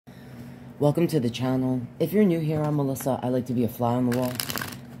Welcome to the channel. If you're new here, I'm Melissa. I like to be a fly on the wall.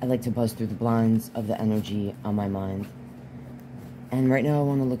 I like to buzz through the blinds of the energy on my mind. And right now I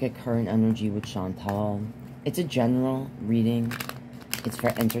want to look at current energy with Chantal. It's a general reading. It's for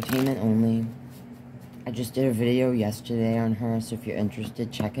entertainment only. I just did a video yesterday on her, so if you're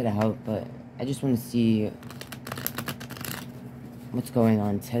interested, check it out. But I just want to see what's going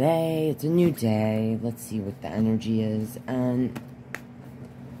on today. It's a new day. Let's see what the energy is. And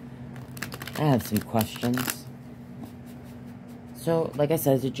I have some questions. So, like I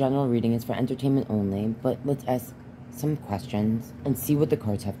said, it's a general reading. It's for entertainment only. But let's ask some questions and see what the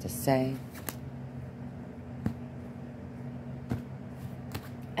cards have to say.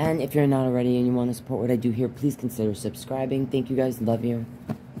 And if you're not already and you want to support what I do here, please consider subscribing. Thank you guys. Love you.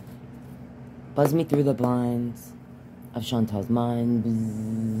 Buzz me through the blinds of Chantal's mind.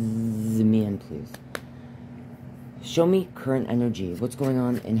 Bzz me in, please. Show me current energy. What's going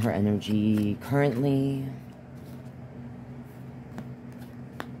on in her energy currently?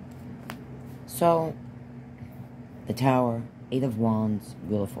 So, the Tower, Eight of Wands,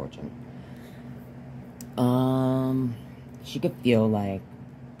 Wheel of Fortune. She could feel like,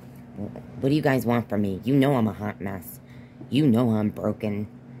 what do you guys want from me? You know I'm a hot mess. You know I'm broken.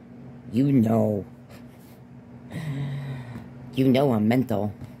 You know. You know I'm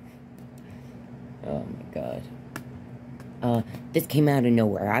mental. Oh my god. This came out of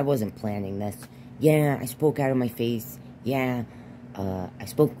nowhere. I wasn't planning this. Yeah, I spoke out of my face. Yeah, I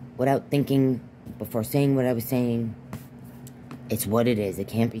spoke without thinking before saying what I was saying. It's what it is. It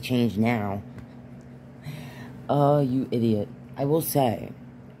can't be changed now. You idiot. I will say,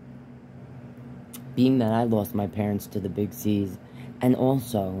 being that I lost my parents to the big seas, and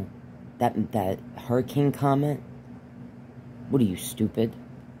also that hurricane comment, what are you, stupid?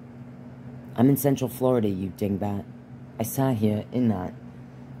 I'm in Central Florida, you dingbat. I sat here in that.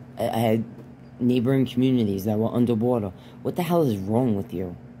 I had neighboring communities that were underwater. What the hell is wrong with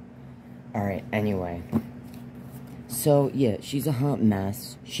you? Alright, anyway. So, yeah, she's a hot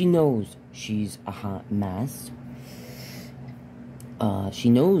mess. She knows she's a hot mess. She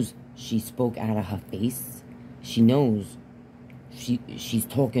knows she spoke out of her face. She knows she's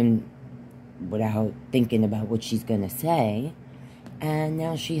talking without thinking about what she's gonna say. And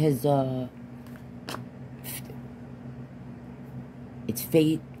now she has, it's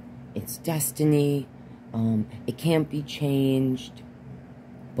fate, it's destiny, it can't be changed,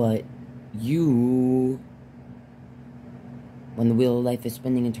 but you, when the wheel of life is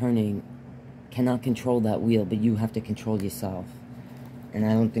spinning and turning, cannot control that wheel, but you have to control yourself. And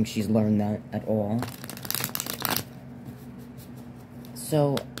I don't think she's learned that at all.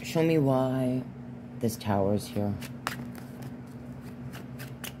 So, show me why this tower is here.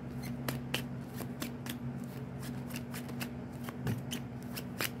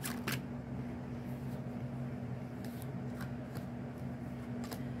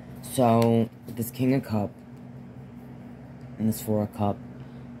 So, this King of Cups and this Four of Cups.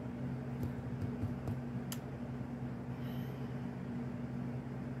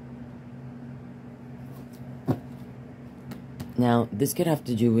 Now, this could have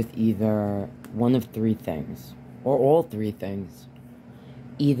to do with either one of three things, or all three things.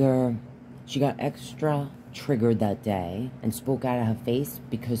 Either she got extra triggered that day and spoke out of her face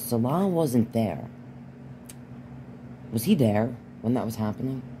because Salah wasn't there. Was he there when that was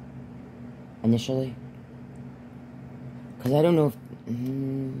happening? Initially? Because I don't know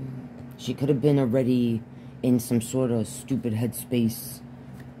if she could have been already in some sort of stupid headspace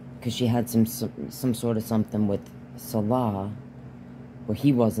because she had some sort of something with Salah where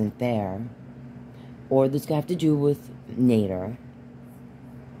he wasn't there. Or this could have to do with Nader,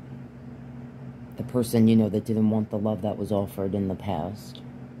 the person, you know, that didn't want the love that was offered in the past.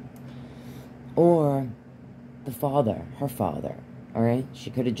 Or the father, her father. Alright, she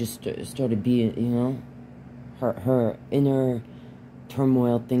could have just started being, you know, her inner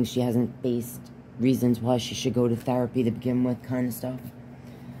turmoil, things she hasn't faced, reasons why she should go to therapy to begin with, kind of stuff.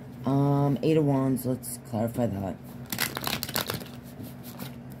 Eight of Wands, let's clarify that.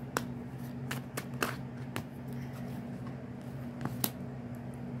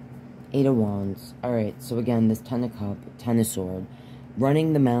 Eight of Wands. Alright, so again, this Ten of Cups, Ten of Swords,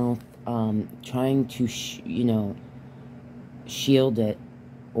 running the mouth, trying to, you know, shield it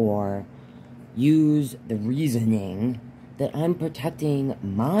or use the reasoning that I'm protecting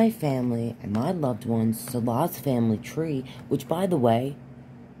my family and my loved ones, Salah's family tree, which, by the way,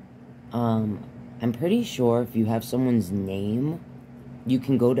 I'm pretty sure if you have someone's name, you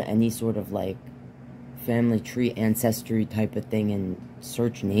can go to any sort of, like, family tree, ancestry type of thing and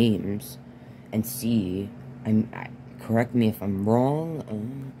search names and see. Correct me if I'm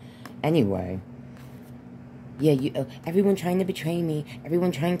wrong. Anyway. Yeah, everyone trying to betray me.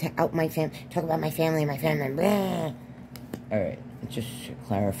 Everyone trying to out my talk about my family, blah. Alright, just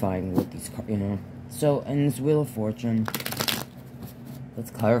clarifying what these, you know. So, in this Wheel of Fortune,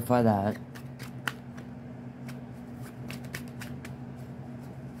 let's clarify that.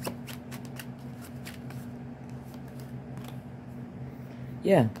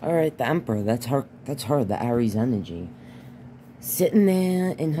 Yeah, alright, the Emperor, that's her, the Aries energy. Sitting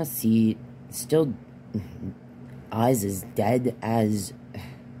there in her seat, still eyes as dead as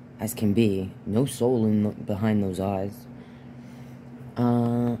can be. No soul behind those eyes.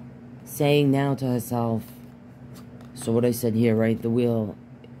 Saying now to herself, so what I said here, right? The wheel,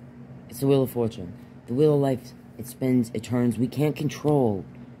 it's the Wheel of Fortune. The Wheel of Life, it spins, it turns. We can't control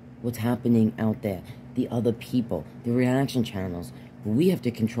what's happening out there. The other people, the reaction channels. We have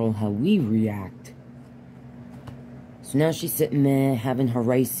to control how we react. So now she's sitting there having her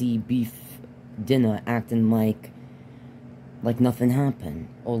ricey beef dinner, acting like nothing happened,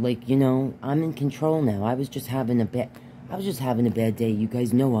 or like, you know, I'm in control now. I was just having a bad day. You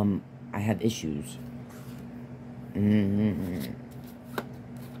guys know I have issues. Yeah,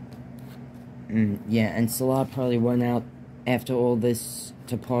 and Salah probably went out after all this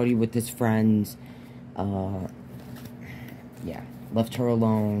to party with his friends. Yeah, left her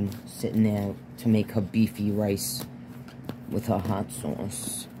alone, sitting there to make her beefy rice with her hot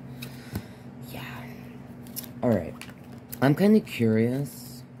sauce. Yeah. Alright. I'm kind of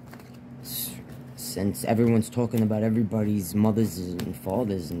curious, since everyone's talking about everybody's mothers and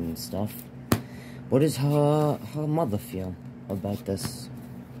fathers and stuff, what does her mother feel about this?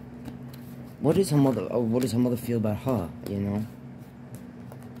 What does her mother feel about her, you know?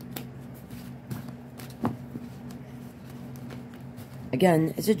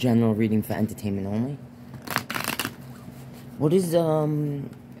 Again, it's a general reading for entertainment only. What is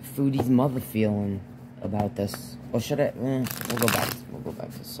Foodie's mother feeling about this? Or should I? We'll go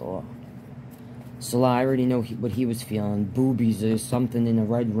back to Salah. Salah, I already know what he was feeling. Boobies, there's something in the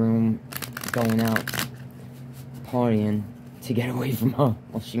red room, going out, partying to get away from her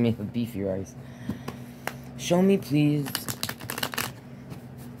while she made her beefy rice. Show me, please.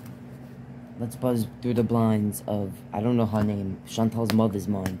 Let's buzz through the blinds of, I don't know her name, Chantal's mother's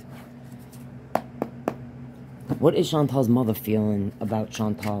mind. What is Chantal's mother feeling about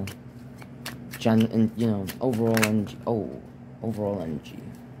Chantal? And, you know, overall energy. Oh, overall energy.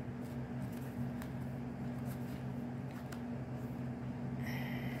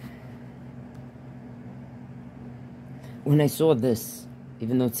 When I saw this,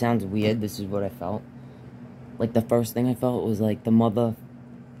 even though it sounds weird, this is what I felt. Like, the first thing I felt was like the mother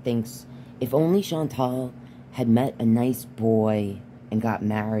thinks, if only Chantal had met a nice boy and got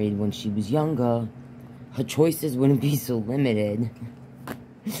married when she was younger, her choices wouldn't be so limited.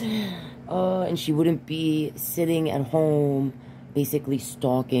 And she wouldn't be sitting at home, basically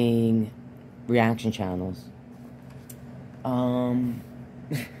stalking reaction channels.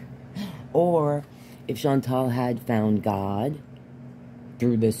 Or if Chantal had found God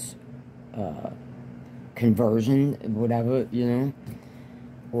through this conversion, whatever, you know,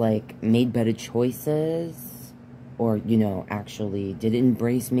 like made better choices, or, you know, actually did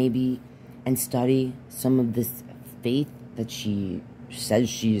embrace maybe and study some of this faith that she says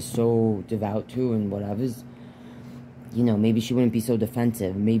she is so devout to and whatever's, you know, maybe she wouldn't be so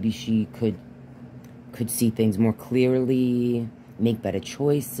defensive. Maybe she could see things more clearly, make better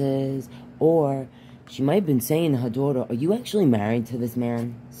choices. Or she might have been saying to her daughter, are you actually married to this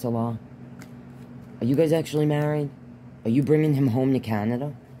man, Salah? Are you guys actually married? Are you bringing him home to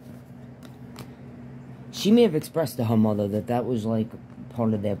Canada? She may have expressed to her mother that was like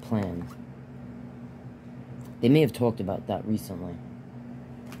part of their plan. They may have talked about that recently.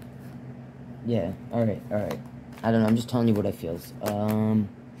 Yeah, alright. I don't know, I'm just telling you what I feel.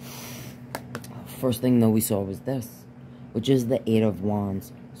 First thing, though, we saw was this, which is the Eight of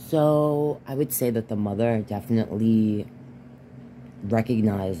Wands. So, I would say that the mother definitely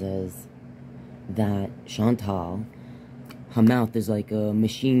recognizes that Chantal, her mouth is like a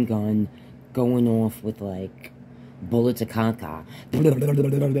machine gun going off with, like, bullets of caca.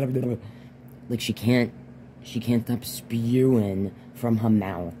 Like, she can't stop spewing from her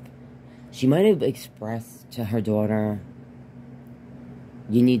mouth. She might have expressed to her daughter,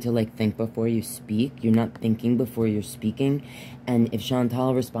 you need to, like, think before you speak. You're not thinking before you're speaking. And if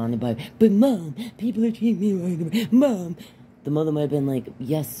Chantal responded by, but Mom, people are treating me wrong. Mom, the mother might have been like,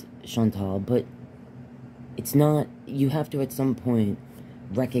 yes, Chantal, but it's not, you have to at some point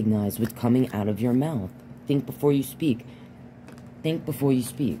recognize what's coming out of your mouth. Think before you speak. Think before you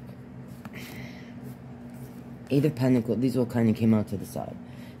speak. Eight of Pentacles, these all kind of came out to the side.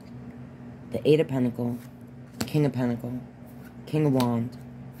 the Eight of Pentacles, King of Pentacles, King of Wands,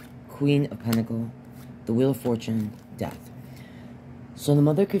 Queen of Pentacles, the Wheel of Fortune, Death. So the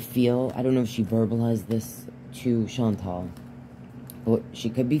mother could feel, I don't know if she verbalized this to Chantal, but she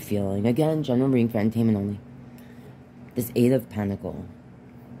could be feeling, again, general reading for entertainment only, this Eight of Pentacles.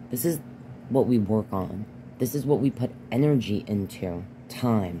 This is what we work on. This is what we put energy into.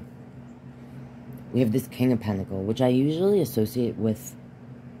 Time. We have this King of Pentacles, which I usually associate with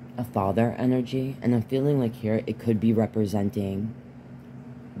a father energy. And I'm feeling like here it could be representing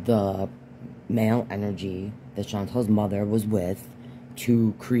the male energy that Chantal's mother was with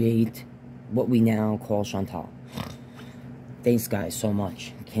to create what we now call Chantal. Thanks, guys, so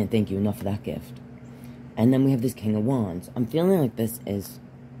much. Can't thank you enough for that gift. And then we have this King of Wands. I'm feeling like this is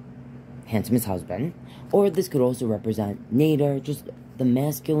handsomest husband. Or this could also represent Nader, just the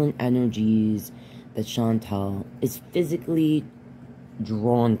masculine energies that Chantal is physically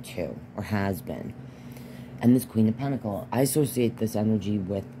drawn to, or has been. And this Queen of Pentacles, I associate this energy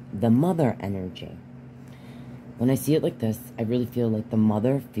with the mother energy. When I see it like this, I really feel like the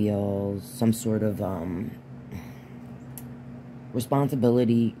mother feels some sort of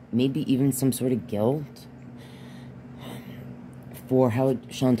responsibility, maybe even some sort of guilt for how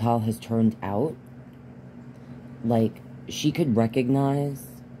Chantal has turned out. Like, she could recognize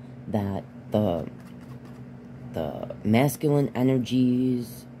that the masculine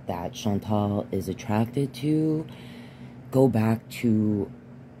energies that Chantal is attracted to go back to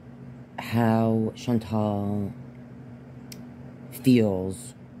how Chantal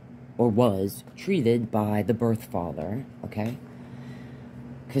feels or was treated by the birth father, okay?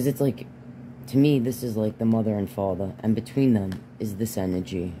 Because it's like, to me, this is like the mother and father, and between them is this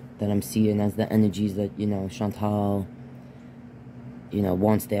energy that I'm seeing as the energies that, you know, Chantal, you know,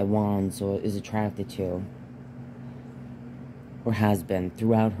 wants their wands or is attracted to, or has been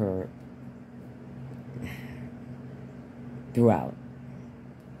throughout her, the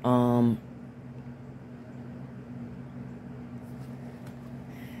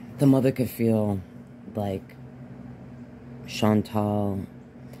mother could feel like Chantal,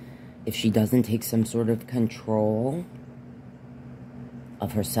 if she doesn't take some sort of control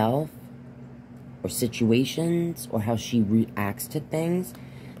of herself or situations or how she reacts to things,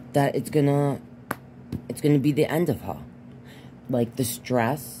 that it's gonna be the end of her. Like the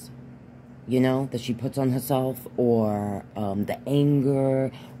stress, you know, that she puts on herself, or the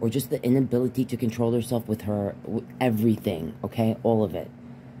anger, or just the inability to control herself with everything, okay? All of it.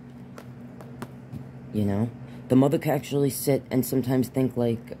 You know? The mother could actually sit and sometimes think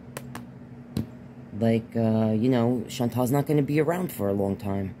like, you know, Chantal's not going to be around for a long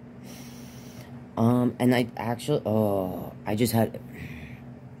time. And I actually, I just had,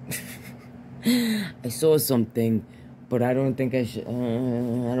 I saw something, but I don't think I should, I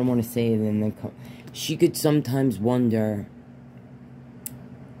don't want to say it, and then she could sometimes wonder,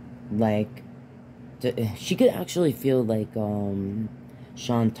 like, she could actually feel like,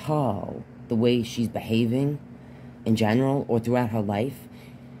 Chantal, the way she's behaving in general, or throughout her life,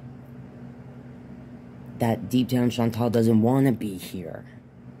 that deep down Chantal doesn't want to be here.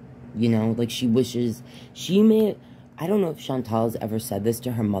 You know, like she wishes, I don't know if Chantal's ever said this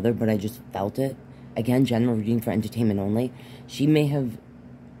to her mother, but I just felt it. Again, general reading for entertainment only. She may have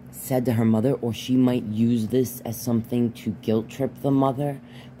said to her mother, or she might use this as something to guilt trip the mother,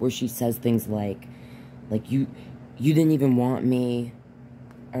 where she says things like you didn't even want me,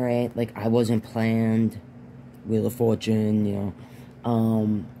 all right? Like, I wasn't planned, Wheel of Fortune, you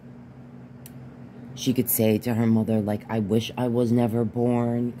know. She could say to her mother, like, I wish I was never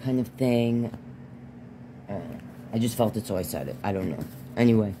born, kind of thing. I just felt it, so I said it. I don't know.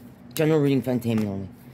 Anyway, general reading for entertainment only.